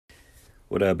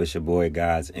What up? It's your boy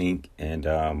Guys Inc. And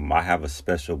I have a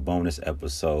special bonus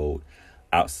episode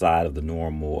outside of the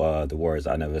normal the words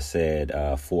I never said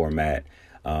format.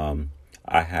 I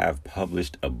have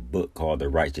published a book called The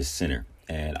Righteous Sinner,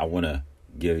 and I want to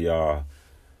give y'all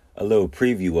a little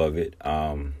preview of it.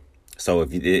 So if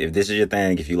this is your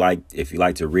thing, if you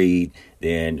like to read,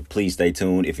 then please stay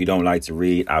tuned. If you don't like to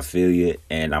read, I feel you,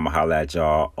 and I'm gonna holler at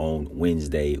y'all on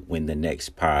Wednesday when the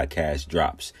next podcast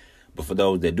drops. But for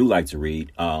those that do like to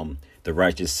read, The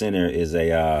Righteous Sinner is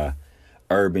a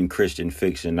urban Christian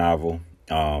fiction novel.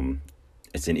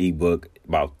 It's an ebook,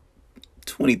 about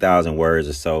 20,000 words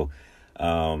or so.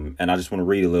 And I just want to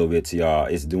read a little bit to y'all.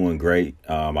 It's doing great.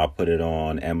 I put it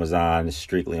on Amazon,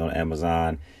 strictly on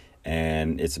Amazon,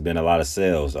 and it's been a lot of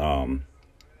sales.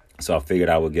 So I figured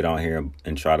I would get on here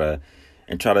and try to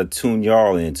tune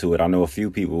y'all into it. I know a few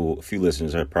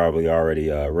listeners have probably already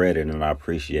read it, and I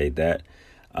appreciate that.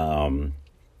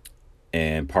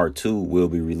 And part 2 will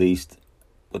be released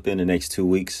within the next 2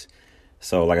 weeks.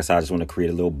 So like I said, I just want to create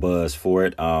a little buzz for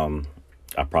it. I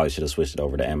probably should have switched it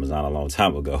over to Amazon a long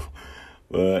time ago,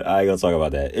 but I ain't gonna talk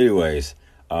about that. Anyways,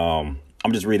 I'm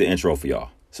just reading the intro for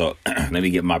y'all. So let me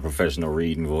get my professional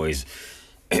reading voice.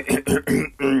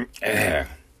 I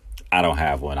don't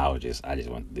have one. I just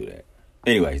want to do that.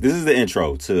 Anyways, this is the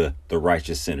intro to The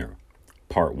Righteous Sinner,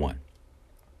 part 1.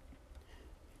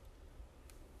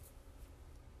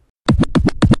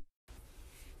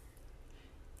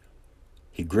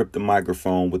 He gripped the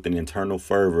microphone with an internal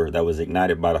fervor that was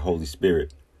ignited by the Holy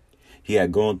Spirit. He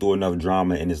had gone through enough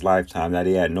drama in his lifetime that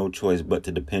he had no choice but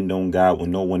to depend on God when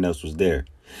no one else was there.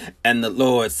 And the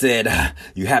Lord said,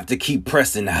 you have to keep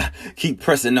pressing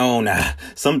on.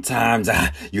 Sometimes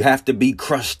you have to be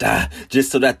crushed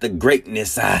just so that the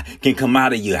greatness can come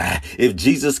out of you. If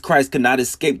Jesus Christ cannot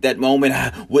escape that moment,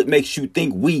 what makes you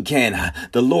think we can?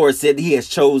 The Lord said he has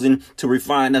chosen to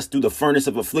refine us through the furnace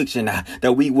of affliction,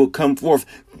 that we will come forth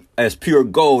as pure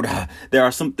gold. There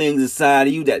are some things inside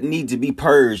of you that need to be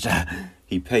purged.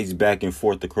 He paced back and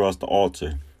forth across the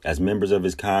altar as members of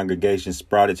his congregation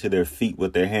sprouted to their feet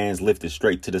with their hands lifted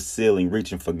straight to the ceiling,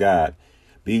 reaching for God.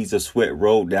 Beads of sweat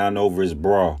rolled down over his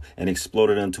brow and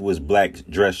exploded onto his black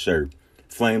dress shirt.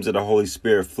 Flames of the Holy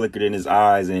Spirit flickered in his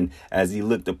eyes, and as he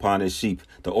looked upon his sheep,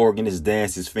 the organist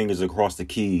danced his fingers across the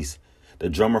keys. The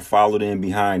drummer followed in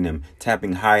behind him,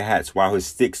 tapping hi-hats while his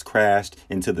sticks crashed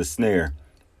into the snare.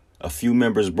 A few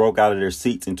members broke out of their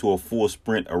seats into a full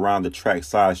sprint around the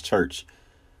track-sized church.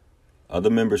 Other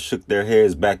members shook their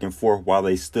heads back and forth while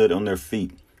they stood on their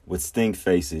feet with stink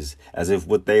faces, as if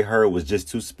what they heard was just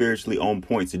too spiritually on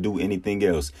point to do anything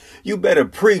else. "You better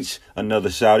preach," another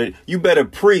shouted. "You better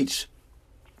preach.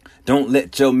 Don't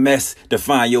let your mess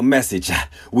define your message.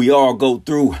 We all go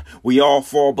through. We all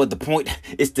fall, but the point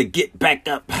is to get back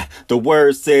up. The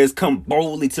word says, come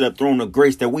boldly to the throne of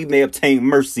grace that we may obtain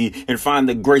mercy and find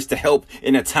the grace to help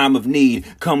in a time of need.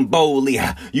 Come boldly.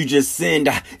 You just sinned.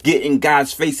 Get in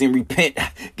God's face and repent.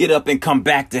 Get up and come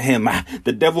back to him.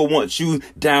 The devil wants you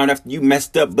down after you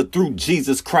messed up, but through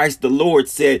Jesus Christ, the Lord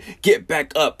said, get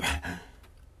back up."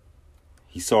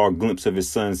 He saw a glimpse of his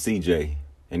son, CJ,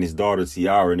 and his daughter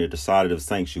Tiara near the side of the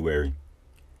sanctuary.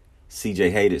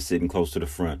 CJ hated sitting close to the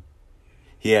front.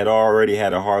 He had already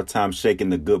had a hard time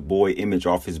shaking the good boy image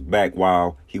off his back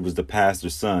while he was the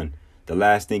pastor's son. The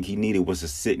last thing he needed was to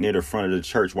sit near the front of the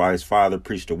church while his father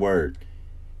preached the word.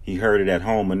 He heard it at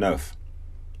home enough.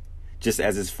 Just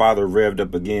as his father revved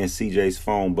up again, CJ's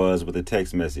phone buzzed with a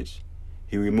text message.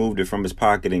 He removed it from his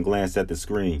pocket and glanced at the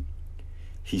screen.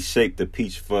 He shaped the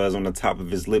peach fuzz on the top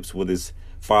of his lips with his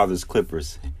father's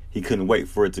clippers. He couldn't wait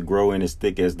for it to grow in as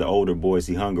thick as the older boys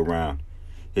he hung around.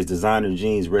 His designer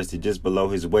jeans rested just below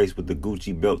his waist with the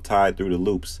Gucci belt tied through the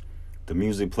loops. The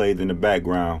music played in the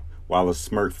background while a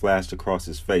smirk flashed across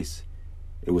his face.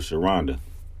 It was Sharonda.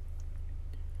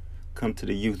 "Come to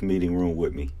the youth meeting room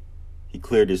with me." He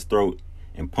cleared his throat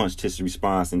and punched his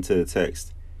response into the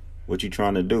text. "What you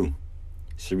trying to do?"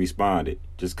 She responded,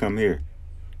 "Just come here.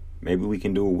 Maybe we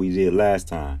can do what we did last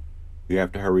time. You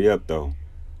have to hurry up, though.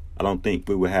 I don't think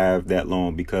we will have that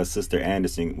long because Sister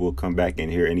Anderson will come back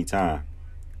in here anytime."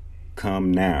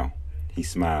 "Come now," he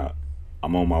smiled.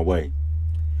 "I'm on my way."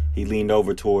 He leaned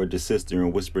over toward the sister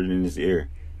and whispered in his ear,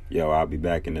 "Yo, I'll be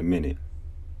back in a minute."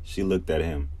 She looked at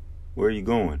him. "Where are you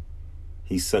going?"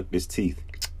 He sucked his teeth.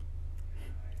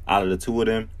 Out of the two of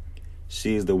them,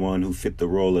 she is the one who fit the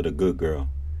role of the good girl.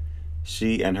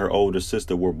 She and her older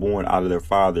sister were born out of their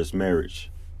father's marriage.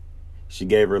 She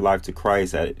gave her life to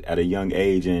Christ at a young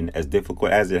age, and as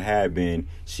difficult as it had been,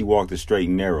 she walked the straight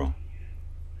and narrow.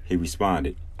 He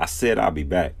responded, "I said I'll be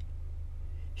back."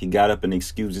 He got up and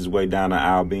excused his way down the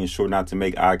aisle, being sure not to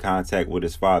make eye contact with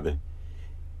his father.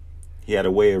 He had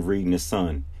a way of reading his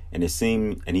son, and he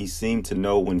seemed to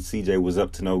know when CJ was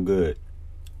up to no good.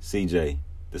 CJ,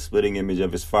 the splitting image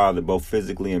of his father, both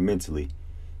physically and mentally.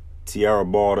 Tiara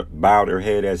bowed her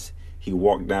head as he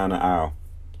walked down the aisle.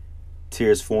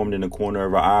 Tears formed in the corner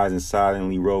of her eyes and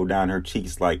silently rolled down her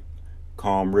cheeks like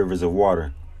calm rivers of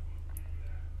water.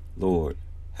 Lord,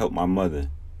 help my mother.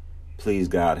 Please,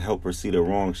 God, help her see the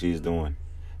wrong she is doing.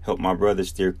 Help my brother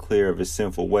steer clear of his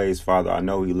sinful ways, Father. I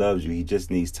know he loves you. He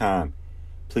just needs time.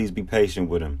 Please be patient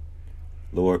with him.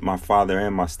 Lord, my father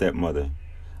and my stepmother.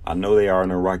 I know they are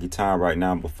in a rocky time right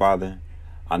now, but Father,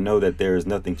 I know that there is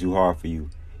nothing too hard for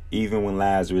you. Even when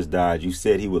Lazarus died, you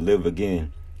said he would live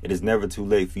again. It is never too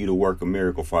late for you to work a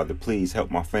miracle, Father. Please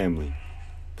help my family.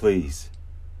 Please.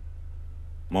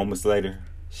 Moments later,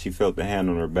 she felt the hand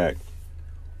on her back.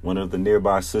 One of the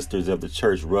nearby sisters of the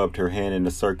church rubbed her hand in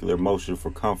a circular motion for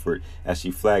comfort as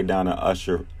she flagged down an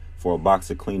usher for a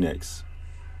box of Kleenex.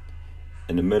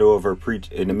 In the middle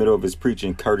of his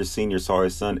preaching, Curtis Sr. saw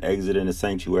his son exiting the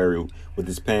sanctuary with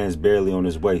his pants barely on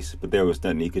his waist, but there was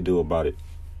nothing he could do about it.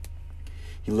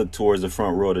 He looked towards the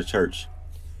front row of the church.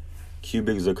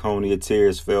 Cubic zirconia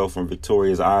tears fell from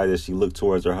Victoria's eyes as she looked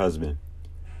towards her husband.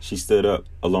 She stood up,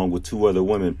 along with two other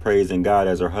women, praising God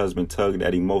as her husband tugged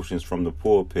at emotions from the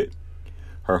pulpit.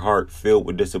 Her heart filled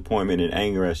with disappointment and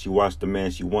anger as she watched the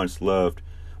man she once loved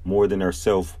more than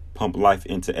herself pump life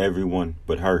into everyone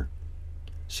but her.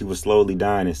 She was slowly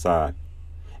dying inside,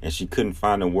 and she couldn't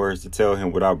find the words to tell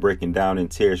him without breaking down in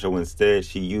tears, so instead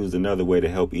she used another way to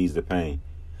help ease the pain.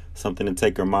 Something to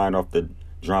take her mind off the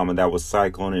drama that was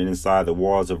cycloning inside the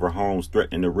walls of her home,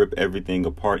 threatening to rip everything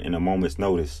apart in a moment's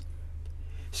notice.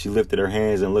 She lifted her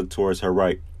hands and looked towards her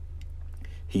right.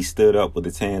 He stood up with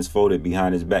his hands folded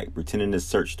behind his back, pretending to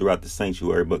search throughout the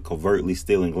sanctuary, but covertly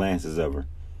stealing glances of her.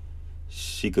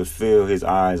 She could feel his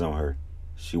eyes on her.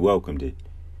 She welcomed it.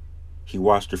 He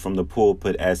watched her from the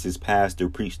pulpit as his pastor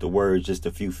preached the word just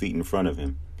a few feet in front of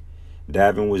him.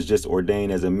 Davin was just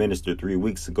ordained as a minister 3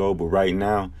 weeks ago, but right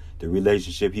now, the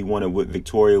relationship he wanted with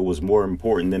Victoria was more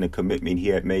important than the commitment he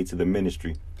had made to the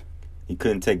ministry. He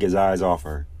couldn't take his eyes off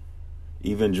her.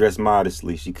 Even dressed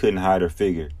modestly, she couldn't hide her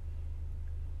figure.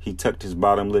 He tucked his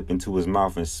bottom lip into his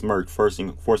mouth and smirked,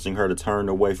 forcing her to turn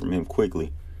away from him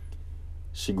quickly.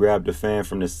 She grabbed a fan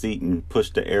from the seat and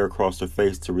pushed the air across her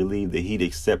face to relieve the heat,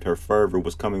 except her fervor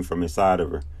was coming from inside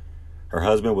of her. Her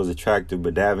husband was attractive,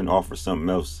 but Davin offered something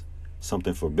else,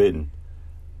 something forbidden.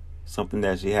 Something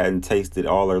that she hadn't tasted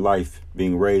all her life,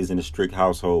 being raised in a strict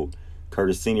household.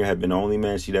 Curtis Sr. had been the only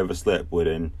man she'd ever slept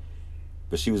with,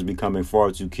 but she was becoming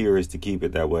far too curious to keep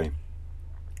it that way.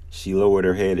 She lowered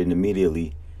her head, and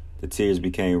immediately the tears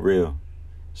became real.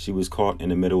 She was caught in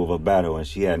the middle of a battle, and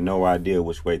she had no idea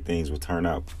which way things would turn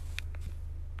out.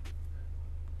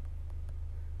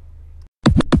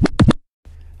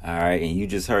 All right, and you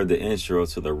just heard the intro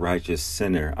to The Righteous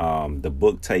Sinner. The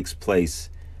book takes place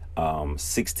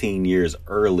 16 years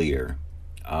earlier.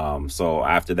 So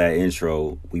after that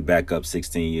intro, we back up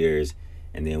 16 years,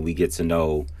 and then we get to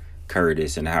know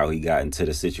Curtis and how he got into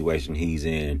the situation he's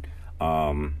in.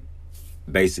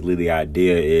 Basically, the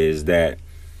idea is that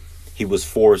he was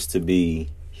forced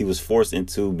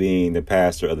into being the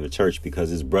pastor of the church because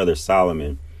his brother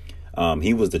Solomon,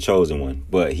 he was the chosen one,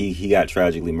 but he got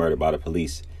tragically murdered by the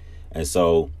police. And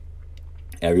so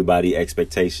everybody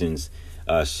expectations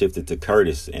shifted to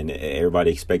Curtis, and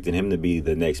everybody expected him to be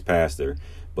the next pastor.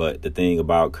 But the thing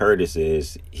about Curtis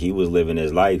is he was living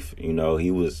his life. You know, he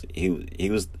was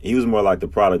more like the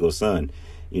prodigal son.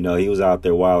 You know, he was out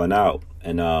there wilding out.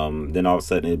 And then all of a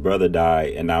sudden his brother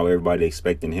died, and now everybody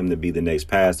expecting him to be the next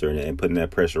pastor and putting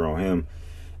that pressure on him.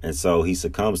 And so he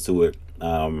succumbs to it,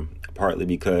 partly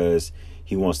because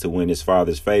he wants to win his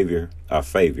father's favor,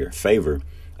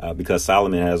 because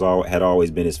Solomon had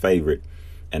always been his favorite,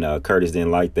 and Curtis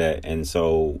didn't like that. And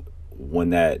so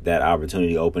when that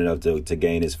opportunity opened up to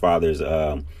gain his father's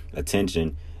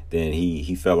attention, then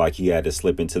he felt like he had to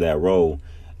slip into that role.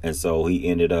 And so he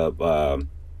ended up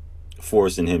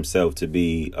forcing himself to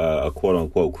be a quote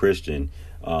unquote Christian.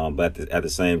 But at the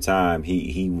same time,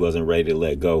 he wasn't ready to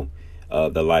let go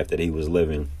of the life that he was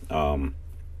living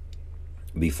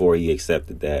before he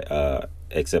accepted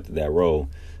that role.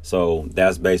 So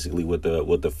that's basically what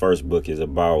the first book is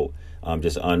about.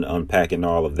 Just unpacking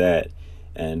all of that,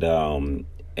 and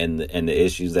the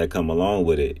issues that come along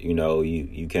with it. You know,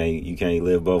 you can't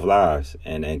live both lives,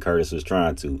 and Curtis was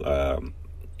trying to.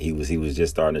 He was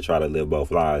just starting to try to live both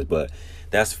lives. But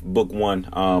that's book one.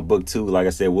 Book two, like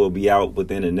I said, will be out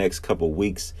within the next couple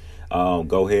weeks.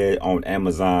 Go ahead on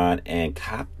Amazon and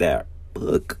cop that.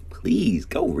 book. Please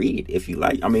go read it if you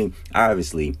like. I mean,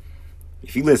 obviously,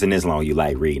 if you listen this long, you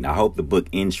like reading. I hope the book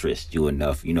interests you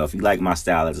enough. You know, if you like my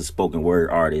style as a spoken word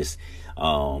artist,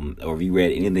 or if you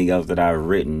read anything else that I've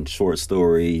written, short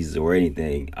stories or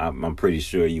anything, I'm pretty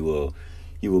sure you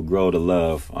will grow to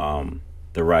love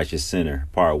The Righteous Sinner,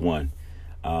 Part 1.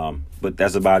 But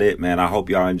that's about it, man. I hope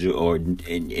y'all enjoy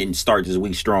and start this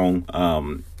week strong.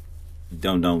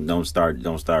 Don't start it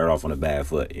off on a bad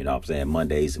foot. You know what I'm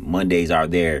saying? Mondays are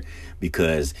there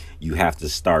because you have to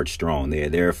start strong. They're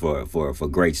there for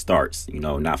great starts, you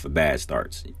know, not for bad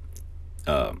starts.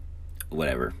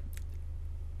 Whatever.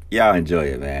 Y'all enjoy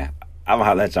it, man. I'm gonna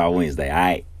holler at y'all Wednesday.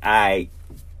 All right.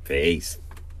 Peace.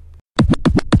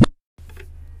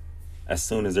 As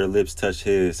soon as her lips touched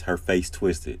his, her face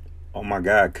twisted. Oh my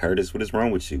God, Curtis, what is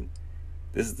wrong with you?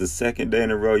 This is the second day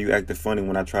in a row you acted funny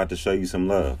when I tried to show you some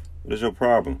love. What is your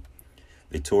problem?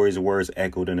 Victoria's words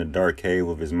echoed in the dark cave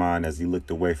of his mind as he looked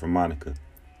away from Monica.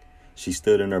 She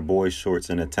stood in her boy's shorts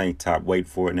and a tank top, waiting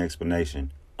for an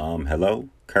explanation. Hello?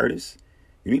 Curtis?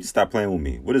 You need to stop playing with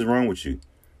me. What is wrong with you?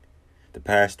 The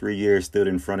past 3 years stood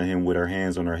in front of him with her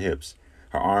hands on her hips.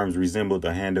 Her arms resembled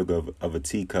the handle of a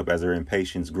teacup as her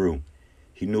impatience grew.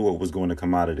 He knew what was going to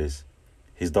come out of this.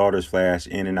 His daughters flashed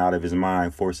in and out of his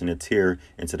mind, forcing a tear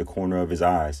into the corner of his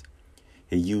eyes.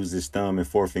 He used his thumb and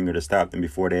forefinger to stop them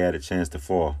before they had a chance to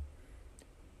fall.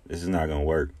 This is not going to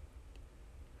work.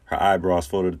 Her eyebrows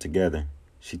folded together.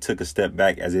 She took a step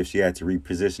back as if she had to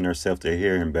reposition herself to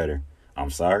hear him better. I'm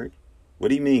sorry? What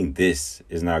do you mean this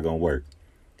is not going to work?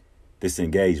 This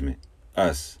engagement,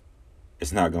 us,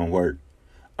 it's not going to work.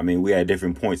 I mean, we had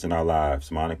different points in our lives,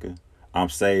 Monica. I'm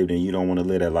saved and you don't want to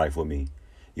live that life with me.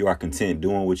 You are content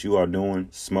doing what you are doing,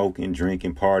 smoking,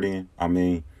 drinking, partying. I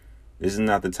mean, this is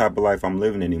not the type of life I'm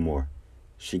living anymore.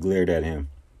 She glared at him.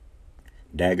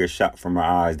 Daggers shot from her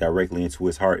eyes directly into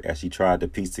his heart as she tried to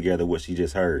piece together what she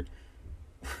just heard.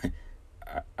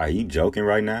 Are you joking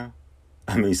right now?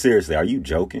 I mean, seriously, are you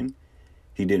joking?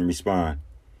 He didn't respond.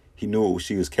 He knew what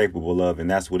she was capable of, and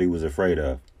that's what he was afraid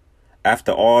of.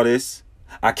 After all this,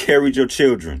 I carried your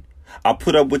children. I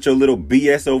put up with your little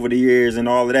BS over the years and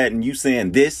all of that, and you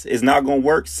saying this is not going to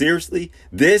work? Seriously?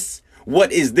 This?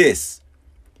 What is this?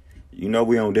 You know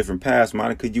we on different paths,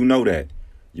 Monica. You know that.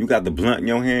 You got the blunt in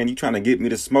your hand. You trying to get me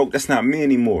to smoke? That's not me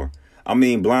anymore. I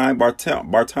mean, blind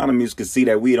Bartholomew could see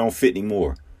that we don't fit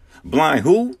anymore. Blind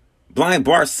who? Blind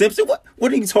Bart Simpson?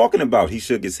 What are you talking about? He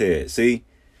shook his head. See?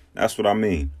 That's what I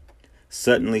mean.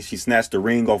 Suddenly, she snatched the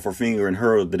ring off her finger and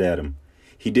hurled it at him.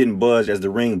 He didn't budge as the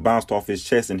ring bounced off his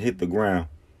chest and hit the ground.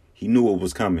 He knew what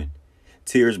was coming.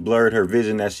 Tears blurred her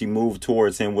vision as she moved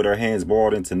towards him with her hands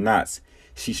balled into knots.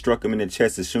 She struck him in the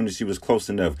chest as soon as she was close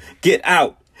enough. Get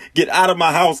out! Get out of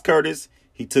my house, Curtis!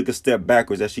 He took a step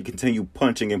backwards as she continued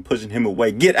punching and pushing him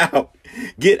away. Get out!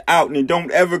 Get out and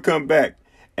don't ever come back!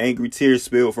 Angry tears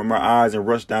spilled from her eyes and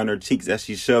rushed down her cheeks as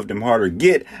she shoved him harder.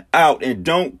 Get out and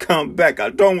don't come back. I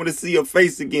don't want to see your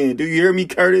face again. Do you hear me,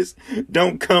 Curtis?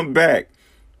 Don't come back.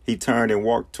 He turned and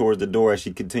walked towards the door as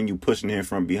she continued pushing him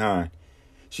from behind.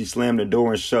 She slammed the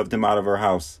door and shoved him out of her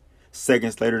house.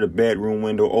 Seconds later, the bedroom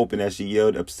window opened as she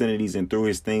yelled obscenities and threw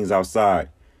his things outside.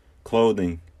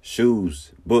 Clothing,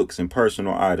 shoes, books, and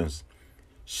personal items.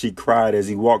 She cried as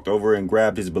he walked over and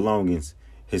grabbed his belongings,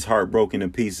 his heart broken to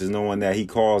pieces knowing that he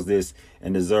caused this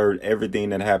and deserved everything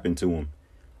that happened to him.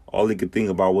 All he could think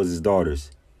about was his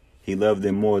daughters. He loved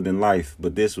them more than life,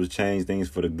 but this would change things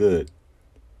for the good.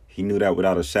 He knew that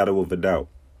without a shadow of a doubt.